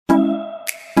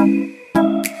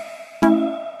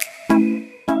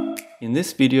In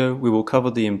this video, we will cover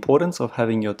the importance of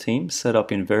having your team set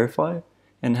up in Veryfi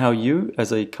and how you,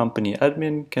 as a company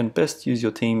admin, can best use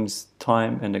your team's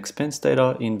time and expense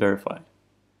data in Veryfi.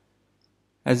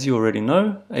 As you already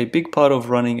know, a big part of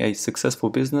running a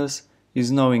successful business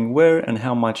is knowing where and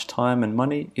how much time and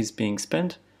money is being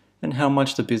spent and how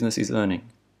much the business is earning.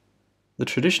 The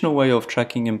traditional way of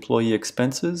tracking employee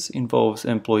expenses involves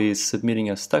employees submitting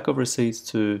a stack of receipts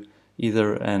to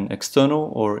either an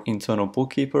external or internal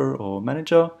bookkeeper or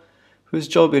manager, whose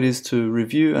job it is to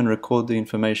review and record the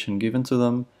information given to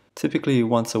them, typically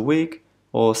once a week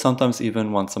or sometimes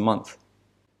even once a month.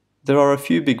 There are a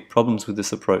few big problems with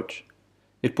this approach.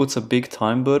 It puts a big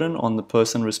time burden on the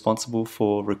person responsible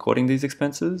for recording these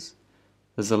expenses.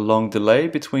 There's a long delay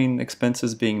between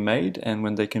expenses being made and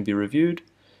when they can be reviewed,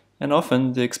 and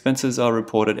often the expenses are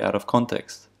reported out of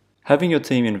context. Having your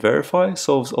team in Veryfi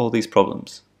solves all these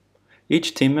problems.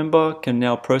 Each team member can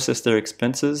now process their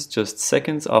expenses just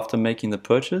seconds after making the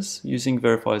purchase using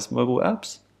Veryfi's mobile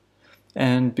apps.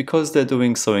 And because they're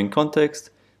doing so in context,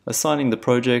 assigning the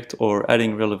project or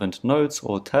adding relevant notes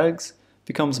or tags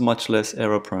becomes much less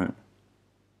error-prone.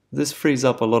 This frees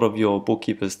up a lot of your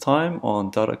bookkeeper's time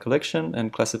on data collection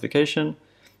and classification,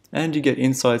 and you get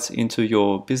insights into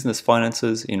your business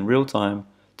finances in real time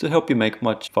to help you make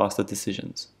much faster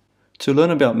decisions. To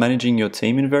learn about managing your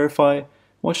team in Veryfi,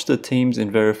 watch the Teams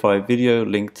in Veryfi video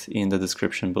linked in the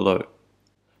description below.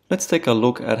 Let's take a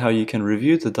look at how you can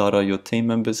review the data your team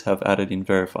members have added in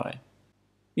Veryfi.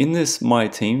 In this My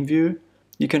Team view,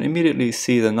 you can immediately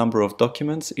see the number of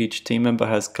documents each team member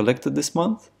has collected this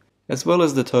month, as well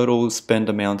as the total spend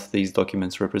amount these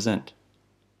documents represent.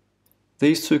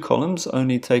 These two columns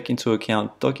only take into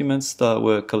account documents that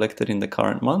were collected in the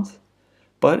current month,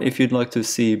 but if you'd like to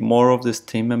see more of this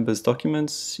team member's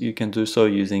documents, you can do so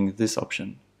using this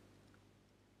option.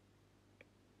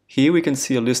 Here we can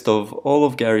see a list of all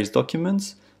of Gary's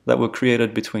documents that were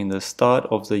created between the start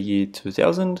of the year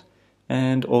 2000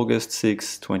 and August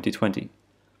 6, 2020.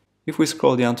 If we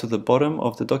scroll down to the bottom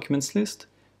of the documents list,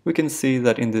 we can see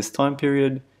that in this time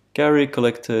period, Gary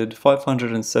collected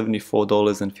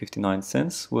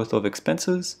 $574.59 worth of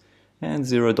expenses and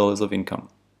 $0 of income.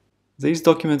 These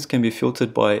documents can be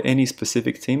filtered by any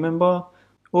specific team member,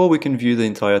 or we can view the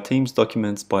entire team's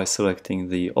documents by selecting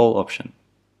the All option.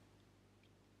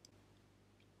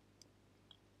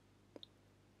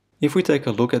 If we take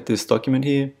a look at this document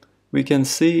here, we can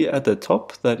see at the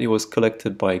top that it was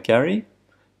collected by Gary,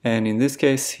 and in this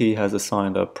case he has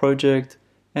assigned a project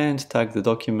and tagged the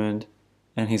document,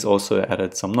 and he's also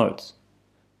added some notes.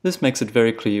 This makes it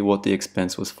very clear what the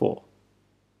expense was for.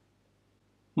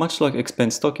 Much like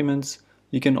expense documents,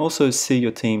 you can also see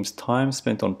your team's time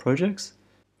spent on projects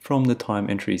from the time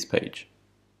entries page.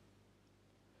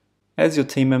 As your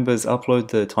team members upload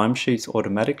the timesheets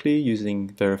automatically using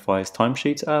Veryfi's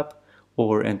Timesheets app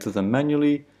or enter them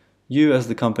manually, you as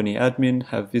the company admin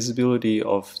have visibility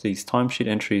of these timesheet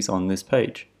entries on this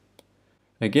page.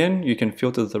 Again, you can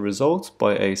filter the results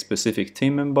by a specific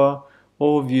team member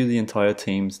or view the entire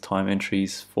team's time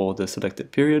entries for the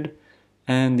selected period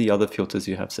and the other filters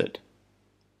you have set.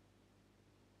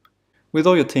 With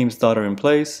all your team's data in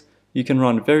place, you can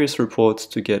run various reports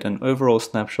to get an overall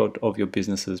snapshot of your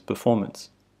business's performance.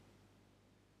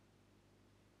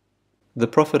 The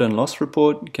profit and loss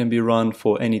report can be run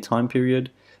for any time period,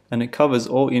 and it covers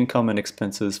all income and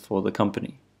expenses for the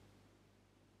company.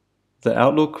 The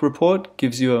Outlook report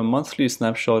gives you a monthly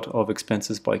snapshot of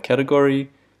expenses by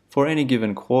category for any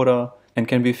given quarter and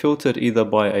can be filtered either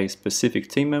by a specific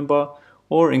team member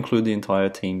or include the entire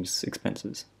team's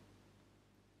expenses.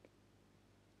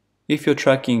 If you're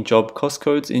tracking job cost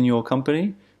codes in your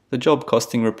company, the job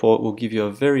costing report will give you a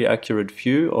very accurate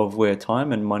view of where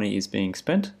time and money is being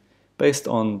spent based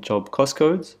on job cost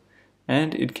codes,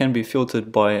 and it can be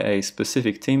filtered by a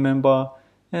specific team member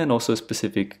and also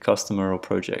specific customer or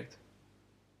project.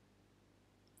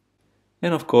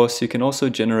 And of course, you can also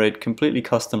generate completely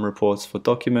custom reports for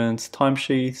documents,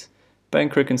 timesheets,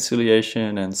 bank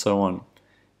reconciliation, and so on,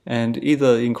 and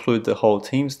either include the whole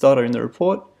team's data in the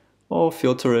report or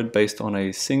filter it based on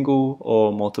a single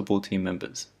or multiple team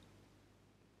members.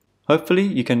 Hopefully,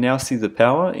 you can now see the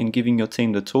power in giving your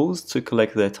team the tools to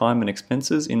collect their time and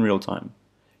expenses in real time.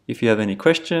 If you have any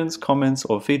questions, comments,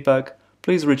 or feedback,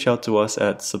 please reach out to us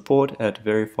at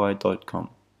support@veryfi.com.